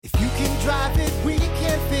drive it, we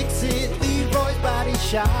can fix it. Leroy's Body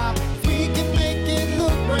Shop. We can make it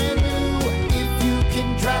look brand new. If you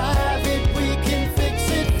can drive it, we can fix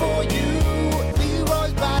it for you.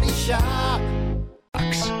 Leroy's Body Shop.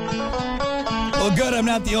 Well, good. I'm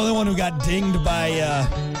not the only one who got dinged by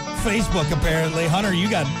Facebook, apparently. Hunter, you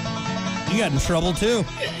got in trouble, too.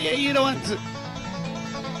 Yeah, you know what?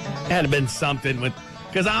 Had to been something with...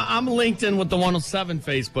 Because I'm linked in with the 107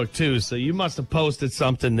 Facebook, too, so you must have posted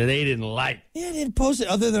something that they didn't like. Yeah, they didn't post it.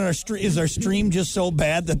 Other than is our stream just so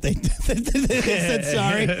bad that they said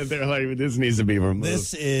sorry? They're like, this needs to be removed.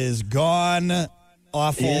 This is gone.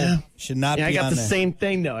 Awful. Yeah. Should not be on there. I got the same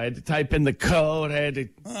thing, though. I had to type in the code. I had to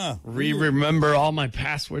remember all my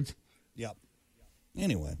passwords. Yep.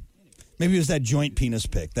 Anyway. Maybe it was that joint penis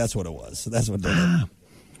pic. That's what it was. That's what they did.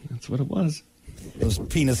 That's what it was. Those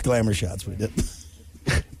penis glamour shots we did.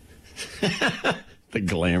 The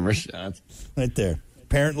glamour shots. Right there.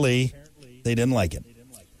 Apparently, they didn't like it.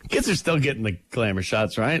 Kids are still getting the glamour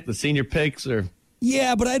shots, right? The senior pics are...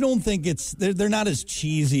 Yeah, but I don't think they're not as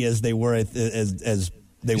cheesy as they were as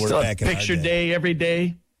they were back in our day. Picture day every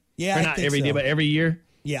day? Yeah, or not every day, but every year?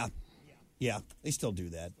 Yeah. Yeah, they still do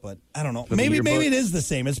that, but I don't know. Maybe it is the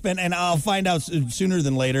same. It's been, and I'll find out sooner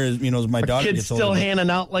than later. As my daughter kids gets older. Still handing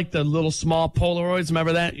out like the little small Polaroids.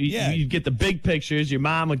 Remember that? You get the big pictures. Your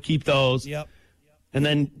mom would keep those. Yep. And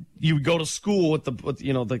then you would go to school with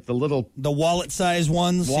the wallet size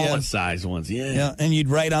ones. Wallet size ones. Yeah. Yeah, and you'd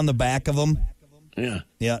write on the back of them. Yeah.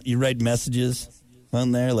 Yeah, you write messages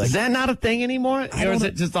on there. Like, is that not a thing anymore? Or is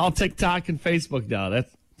it just all TikTok and Facebook now? That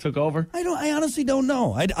took over? I honestly don't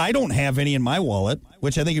know. I don't have any in my wallet,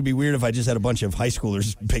 which I think it'd be weird if I just had a bunch of high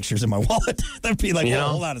schoolers' pictures in my wallet. That'd be like,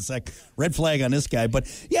 hold on a sec, red flag on this guy. But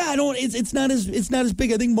yeah, I don't. It's not as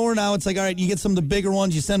big. I think more now. It's like, all right, you get some of the bigger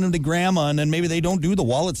ones, you send them to grandma, and then maybe they don't do the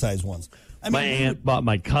wallet size ones. My aunt bought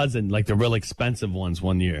my cousin like the real expensive ones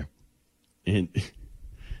one year, and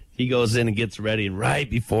he goes in and gets ready, and right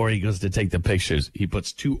before he goes to take the pictures, he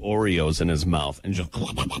puts 2 Oreos in his mouth and just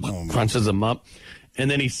crunches them up.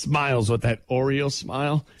 And then he smiles with that Oreo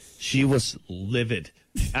smile. She was livid,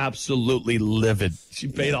 absolutely livid. She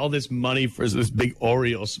paid all this money for this big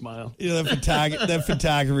Oreo smile. You know, that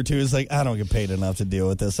photographer, too, is like, I don't get paid enough to deal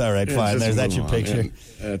with this. All right, fine. That's your picture.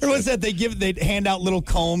 Or what's that? They hand out little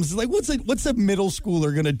combs. It's like, what's a middle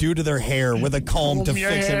schooler going to do to their hair with a comb to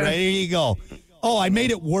fix it? Right, here you go. Oh, I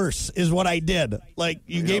made it worse is what I did. Like,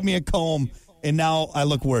 you gave me a comb, and now I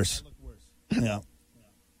look worse. Yeah.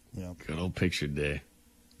 Yeah. Good old picture day.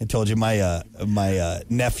 I told you my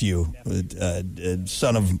nephew,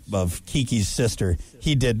 son of Kiki's sister,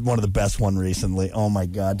 he did one of the best one recently. Oh my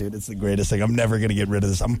God, dude, it's the greatest thing. I'm never gonna get rid of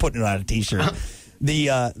this. I'm putting it on a T-shirt.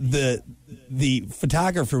 The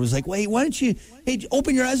photographer was like, wait, why don't you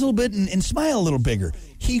open your eyes a little bit and smile a little bigger?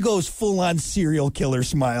 He goes full on serial killer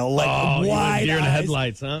smile, like wide deer in eyes, the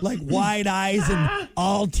headlights, huh? Like wide eyes and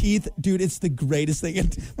all teeth, dude. It's the greatest thing.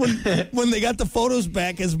 And when they got the photos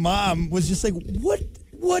back, his mom was just like,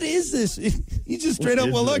 "What is this?" He just straight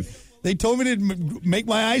up, well, look. They told me to make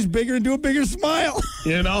my eyes bigger and do a bigger smile.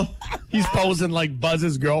 You know? He's posing like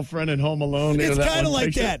Buzz's girlfriend in Home Alone. It's kind of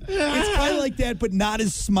like that. It's kind of like that, but not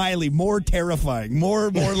as smiley. More terrifying. More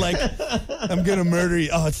like, I'm going to murder you.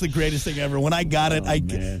 Oh, it's the greatest thing ever. When I got it, I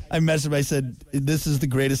messaged him. I said, this is the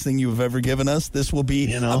greatest thing you've ever given us. This will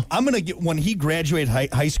be, I'm going to get, when he graduated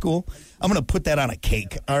high school, I'm going to put that on a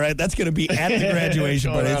cake. All right? That's going to be at the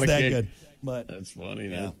graduation, but it's that good. But that's funny,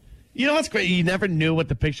 man. You know what's great? You never knew what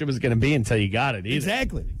the picture was going to be until you got it. Either.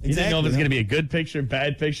 Exactly. You didn't know if it was going to be a good picture,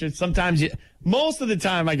 bad picture. Sometimes most of the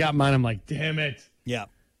time I got mine, I'm like, damn it. Yeah.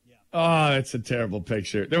 Oh, that's a terrible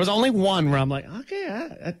picture. There was only one where I'm like,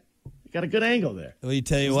 okay, I got a good angle there. Well, you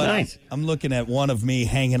tell you what, nice. I'm looking at one of me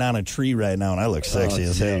hanging on a tree right now, and I look sexy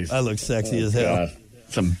as hell. I look sexy as hell.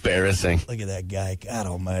 It's embarrassing. Look at that guy. God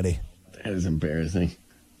almighty. That is embarrassing.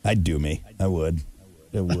 I'd do me. I would.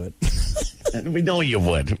 It would. We know you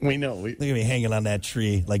would. We know. Look at me hanging on that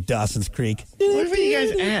tree like Dawson's Creek. Where were you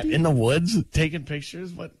guys at? In the woods taking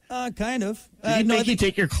pictures? What? Kind of. Did he make you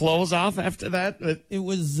take your clothes off after that? It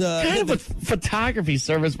was... kind of a photography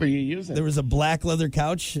service were you using? There was a black leather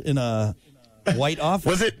couch in a white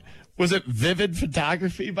office. Was it vivid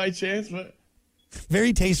photography by chance? What?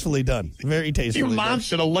 Very tastefully done. Very tastefully Your mom done.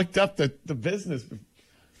 should have looked up the business.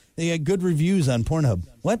 They had good reviews on Pornhub.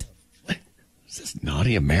 What? Is this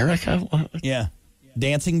Naughty America? What? Yeah.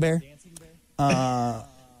 Dancing Bear? Yeah.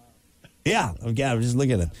 I'm just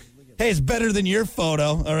looking at it. Hey, it's better than your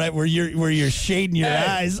photo, all right, where you're shading your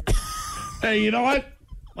eyes. Hey, you know what?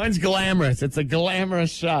 Mine's glamorous. It's a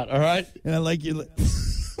glamorous shot, all right? And I like you.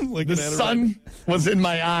 looking The at it sun was in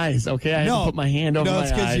my eyes. Okay, I had to put my hand over my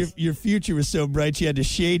it's eyes. because your future was so bright you had to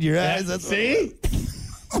shade your eyes. That's See?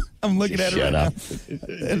 I'm looking at it right up.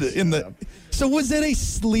 now. So was that a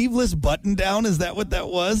sleeveless button down? Is that what that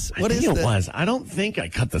was? I think it was. I don't think I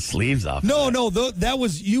cut the sleeves off. No, that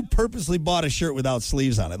was you purposely bought a shirt without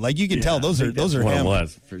sleeves on it. Like you can tell those are what him. it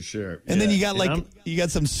was for sure. And then you got you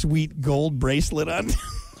got some sweet gold bracelet on.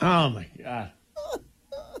 Oh my god.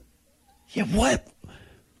 Yeah, what?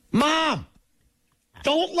 Mom,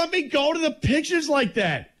 don't let me go to the pictures like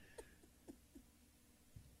that.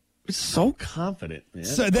 I'm so confident, man.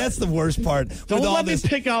 So that's the worst part. Don't let me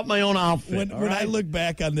pick out my own outfit. When I look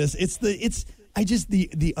back on this, it's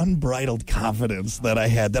the unbridled confidence that I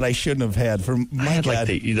had that I shouldn't have had. I had like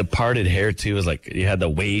the parted hair too. It was like you had the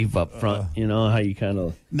wave up front. You know how you kind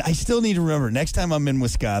of. I still need to remember next time I'm in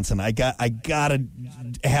Wisconsin. I gotta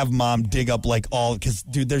have Mom dig up like all because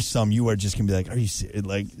dude, there's some you are just gonna be like, are you serious?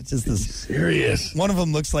 Like it's just this serious. One of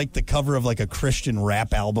them looks like the cover of like a Christian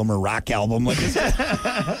rap album or rock album. Like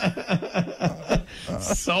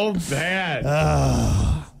so bad.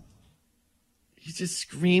 He just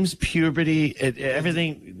screams puberty.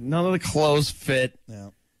 Everything. None of the clothes fit.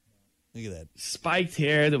 Yeah. Look at that spiked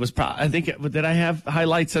hair. That was probably. I think. Did I have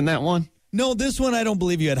highlights in that one? No, this one I don't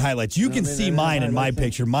believe you had highlights. You can see mine in my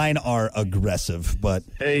picture. Mine are aggressive, but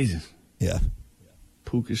hey, yeah,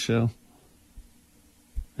 puka shell.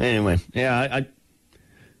 Anyway, yeah, I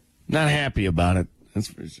not happy about it. That's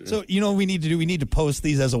for sure. So you know what we need to do? We need to post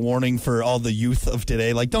these as a warning for all the youth of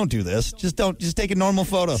today. Like, don't do this. Just take a normal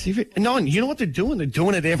photo. No, and you know what they're doing? They're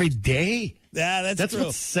doing it every day. Yeah, that's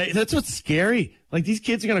true. That's what's scary. Like these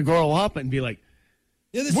kids are gonna grow up and be like,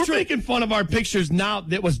 yeah, we're making fun of our pictures now.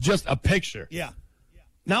 That was just a picture. Yeah.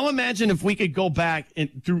 Now imagine if we could go back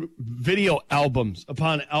and through video albums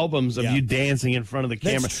upon albums of you dancing in front of the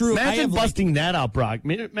camera. That's true. Imagine busting that out, Brock.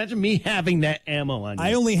 Imagine me having that ammo on you.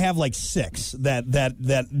 I only have like 6 that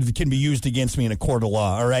can be used against me in a court of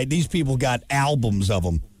law. All right, these people got albums of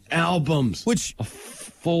them. Albums, which a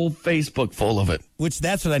full Facebook full of it. Which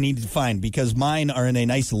that's what I need to find because mine are in a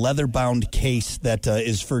nice leather-bound case that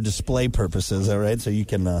is for display purposes. All right, so you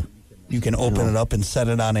can open it up and set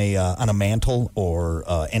it on a mantle or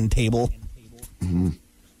end table, and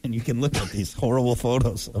you can look at these horrible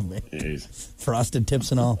photos of me, frosted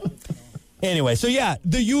tips and all. Anyway, so yeah,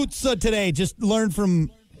 the youths today just learn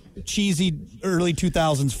from cheesy early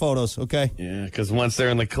 2000s photos. Okay, yeah, because once they're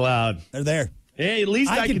in the cloud, they're there. Hey, at least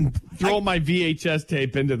I can throw my VHS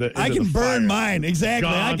tape into the. I can burn fire. Mine exactly.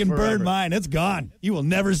 Gone I can forever. burn mine. It's gone. You will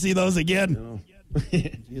never see those again. No.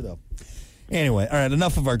 You know. Anyway, all right,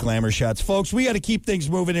 enough of our glamour shots. Folks, we got to keep things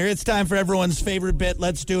moving here. It's time for everyone's favorite bit.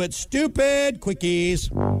 Let's do it. Stupid Quickies.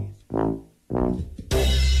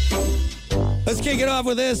 Let's kick it off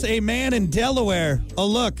with this. A man in Delaware. Oh,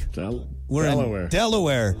 look. We're Delaware. in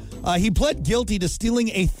Delaware. He pled guilty to stealing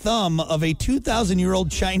a thumb of a 2,000-year-old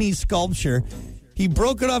Chinese sculpture. He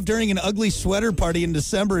broke it off during an ugly sweater party in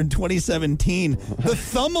December in 2017. The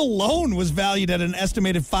thumb alone was valued at an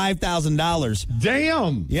estimated $5,000.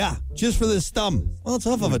 Damn. Yeah, just for this thumb. Well, it's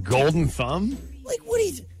off of a golden thumb. Like,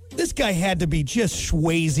 this guy had to be just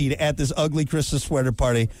schwazied at this ugly Christmas sweater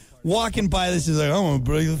party. Walking by this, he's like, I'm going to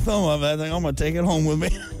break the thumb off. I think I'm going to take it home with me.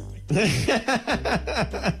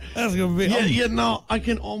 That's going to be... I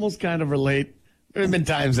can almost kind of relate. There have been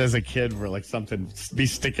times as a kid where like something be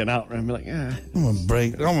sticking out, and I'm like, I'm gonna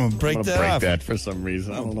break that for some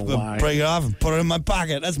reason. I don't know why. Break it off and put it in my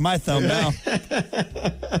pocket. That's my thumb now.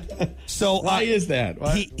 So why is that?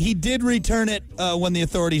 Why? He did return it when the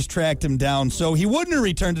authorities tracked him down. So he wouldn't have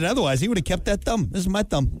returned it otherwise. He would have kept that thumb. This is my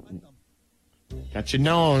thumb. Got your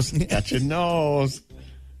nose. Got your nose.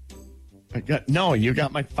 You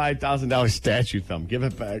got my $5,000 statue thumb. Give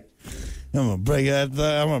it back. I'm gonna break it. I'm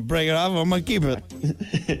gonna break it off. I'm gonna keep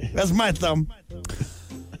it. That's my thumb.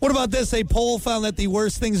 What about this? A poll found that the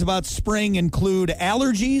worst things about spring include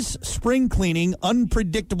allergies, spring cleaning,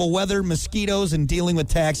 unpredictable weather, mosquitoes, and dealing with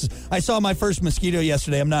taxes. I saw my first mosquito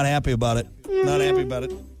yesterday. I'm not happy about it. Not happy about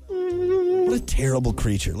it. What a terrible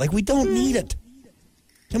creature. Like, we don't need it.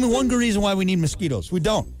 I mean, one good reason why we need mosquitoes. We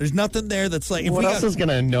don't. There's nothing there that's like... What else is going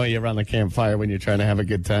to annoy you around the campfire when you're trying to have a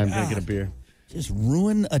good time drinking a beer? Just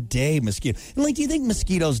ruin a day, mosquito. And like, do you think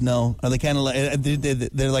mosquitoes know? Are they kind of like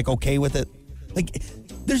they're like okay with it? Like,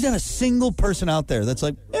 there's not a single person out there that's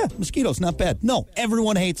like, yeah, mosquitoes, not bad. No,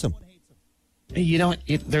 everyone hates them. Hey, you know what?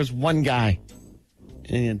 There's one guy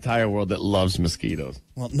in the entire world that loves mosquitoes.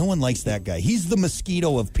 Well, no one likes that guy. He's the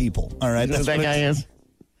mosquito of people. All right, that's what that guy is.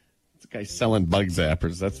 guy's selling bug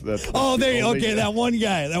zappers. That's Oh, there you only okay.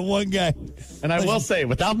 guy. That one guy. And I will say,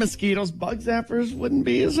 without mosquitoes, bug zappers wouldn't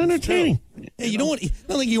be as entertaining. Hey, you know what? I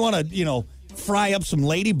don't think you want to, fry up some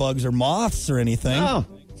ladybugs or moths or anything. No,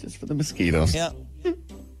 just for the mosquitoes. Yeah.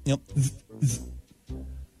 Yep.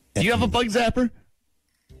 Do you have a bug zapper?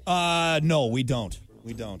 No, we don't.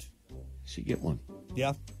 We don't. Should get one.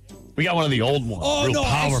 Yeah. We got one of the old ones. Oh, real no,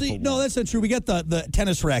 powerful actually, no, ones. that's not true. We got the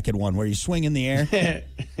tennis racket one where you swing in the air.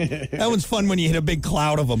 That one's fun when you hit a big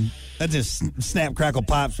cloud of them. That just snap, crackle,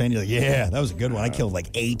 pops, man. You're like, yeah, that was a good one. I killed like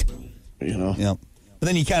 8. Yep. But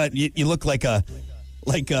then you kind of, you look like a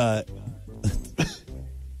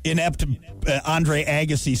inept Andre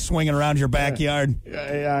Agassi swinging around your backyard.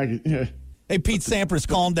 Yeah. Hey, Pete Sampras,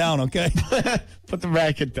 calm down, okay? Put the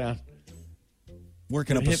racket down.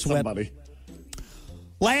 Working up a Hit sweat. somebody.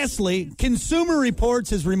 Lastly, Consumer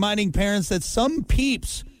Reports is reminding parents that some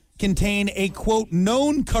peeps contain a, quote,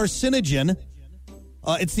 known carcinogen.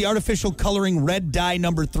 It's the artificial coloring red dye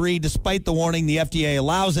number 3. Despite the warning, the FDA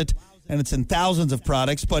allows it, and it's in thousands of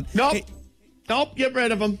products. But Nope. Nope, get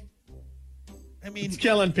rid of them. I mean, It's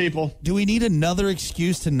killing people. do we need another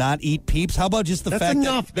excuse to not eat peeps? How about just the That's fact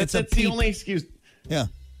enough. that it's That's a the peep? only excuse. Yeah.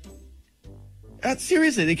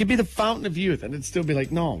 Seriously, it could be the fountain of youth, and it'd still be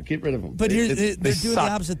like, no, get rid of them. But they're doing the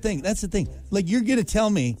opposite thing. That's the thing. Like, you're going to tell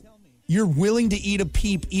me you're willing to eat a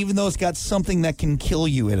peep even though it's got something that can kill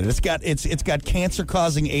you in it. It's got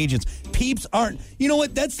cancer-causing agents. Peeps aren't. You know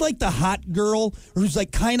what? That's like the hot girl who's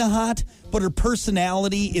like kind of hot, but her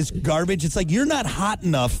personality is garbage. It's like you're not hot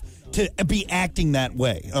enough to be acting that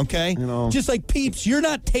way, okay? Just like peeps, you're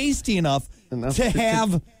not tasty enough to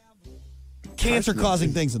have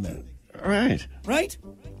cancer-causing things in there. Right. Right?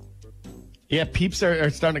 Yeah, peeps are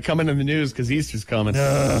starting to come into the news because Easter's coming.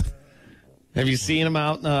 Have you seen them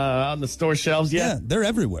out on the store shelves yet? Yeah, they're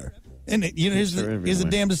everywhere. And here's the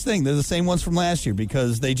damnedest thing: they're the same ones from last year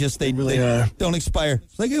because they don't expire.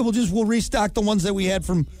 It's like, hey, we'll restock the ones that we had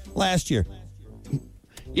from last year.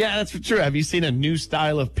 Yeah, that's for true. Have you seen a new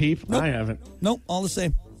style of peep? Nope. I haven't. Nope, all the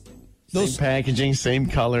same. Same packaging, same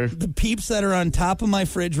color. The peeps that are on top of my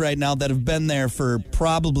fridge right now that have been there for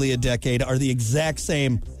probably a decade are the exact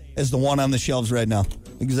same as the one on the shelves right now.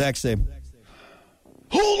 Exact same.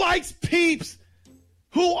 Who likes peeps?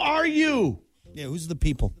 Who are you? Yeah, who's the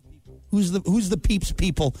people? Who's the peeps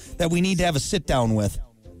people that we need to have a sit down with?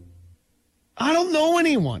 I don't know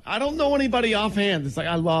anyone. I don't know anybody offhand. It's like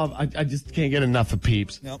I just can't get enough of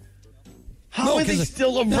peeps. Nope. How are they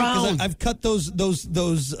still around? No, 'cause I've cut those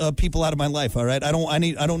people out of my life. All right, I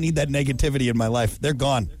don't need that negativity in my life. They're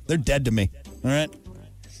gone. They're dead to me. All right.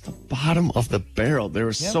 It's the bottom of the barrel. There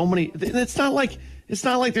are so many. It's not like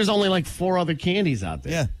there's only like 4 other candies out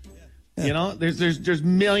there. Yeah. You know, there's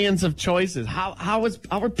millions of choices. How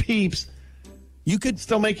are peeps? You could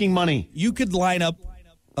still making money. You could line up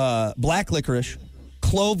black licorice,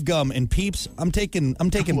 clove gum, and peeps. I'm taking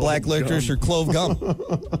black licorice or clove gum.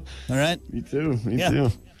 All right. Me too. Me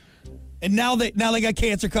too. And now they got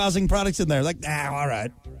cancer causing products in there. Like, all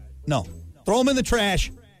right. No, throw them in the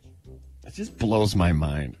trash. It just blows my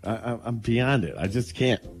mind. I'm beyond it. I just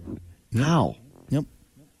can't. How? Yep.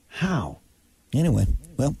 How? Anyway,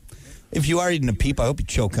 well, if you are eating a peep, I hope you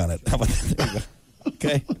choke on it. How about that?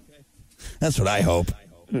 Okay. That's what I hope.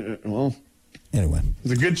 Well. Anyway.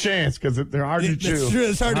 There's a good chance because they're hard to chew. That's true.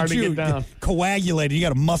 It's hard to chew. Get down. Coagulated. You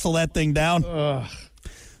got to muscle that thing down. Ugh.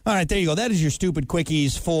 All right, there you go. That is your stupid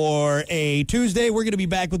quickies for a Tuesday. We're going to be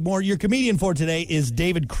back with more. Your comedian for today is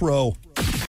David Crow.